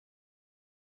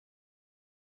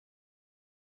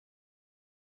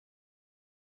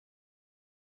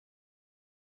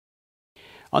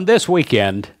On this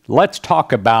weekend, let's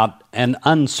talk about an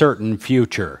uncertain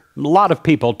future. A lot of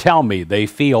people tell me they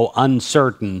feel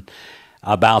uncertain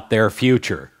about their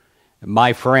future.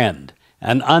 My friend,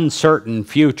 an uncertain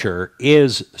future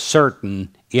is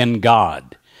certain in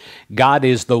God. God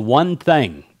is the one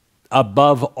thing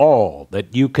above all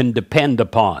that you can depend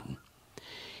upon.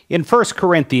 In 1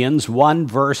 Corinthians 1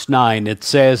 verse 9, it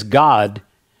says, God,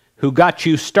 who got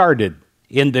you started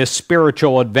in this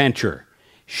spiritual adventure,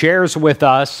 shares with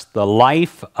us the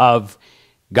life of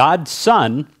God's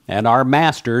Son and our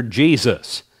Master,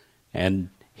 Jesus, and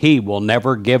He will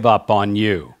never give up on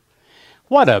you.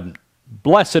 What a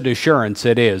blessed assurance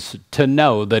it is to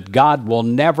know that God will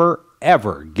never,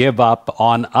 ever give up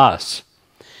on us,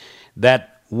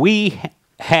 that we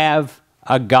have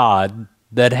a God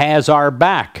that has our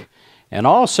back and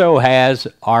also has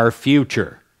our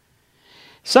future.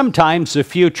 Sometimes the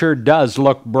future does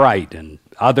look bright, and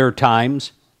other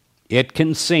times it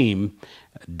can seem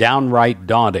downright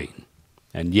daunting.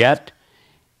 And yet,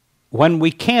 when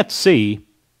we can't see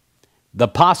the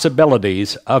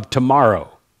possibilities of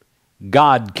tomorrow,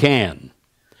 God can.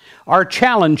 Our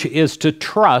challenge is to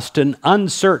trust an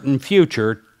uncertain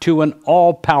future to an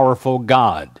all-powerful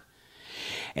God.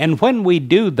 And when we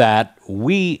do that,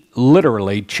 we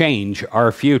literally change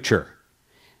our future.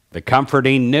 The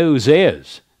comforting news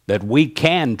is that we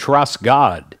can trust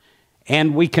God,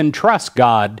 and we can trust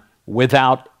God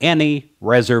without any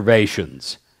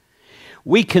reservations.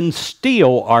 We can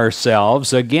steel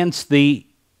ourselves against the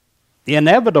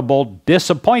inevitable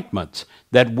disappointments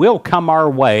that will come our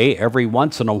way every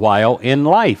once in a while in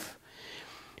life.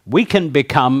 We can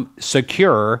become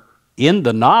secure in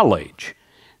the knowledge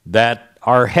that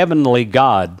our heavenly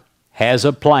God has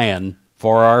a plan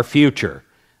for our future,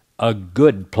 a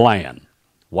good plan.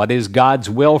 What is God's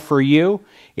will for you?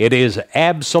 It is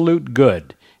absolute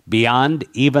good, beyond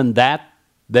even that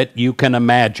you can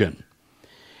imagine.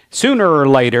 Sooner or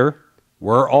later,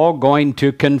 we're all going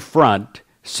to confront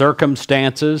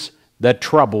circumstances that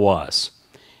trouble us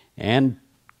and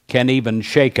can even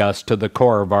shake us to the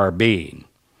core of our being.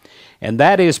 And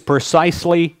that is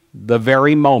precisely the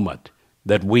very moment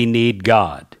that we need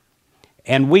God.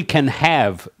 And we can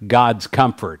have God's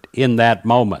comfort in that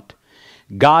moment.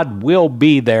 God will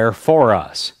be there for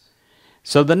us.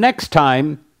 So the next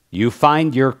time you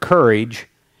find your courage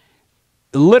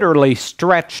literally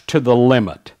stretched to the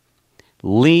limit,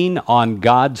 lean on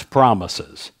God's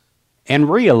promises and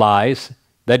realize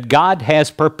that God has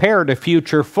prepared a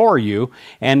future for you,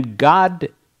 and God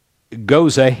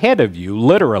goes ahead of you,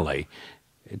 literally,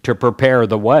 to prepare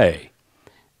the way.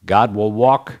 God will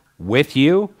walk with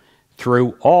you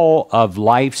through all of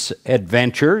life's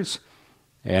adventures,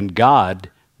 and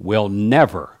God will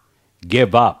never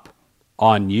give up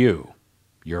on you,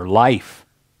 your life,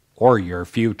 or your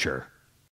future.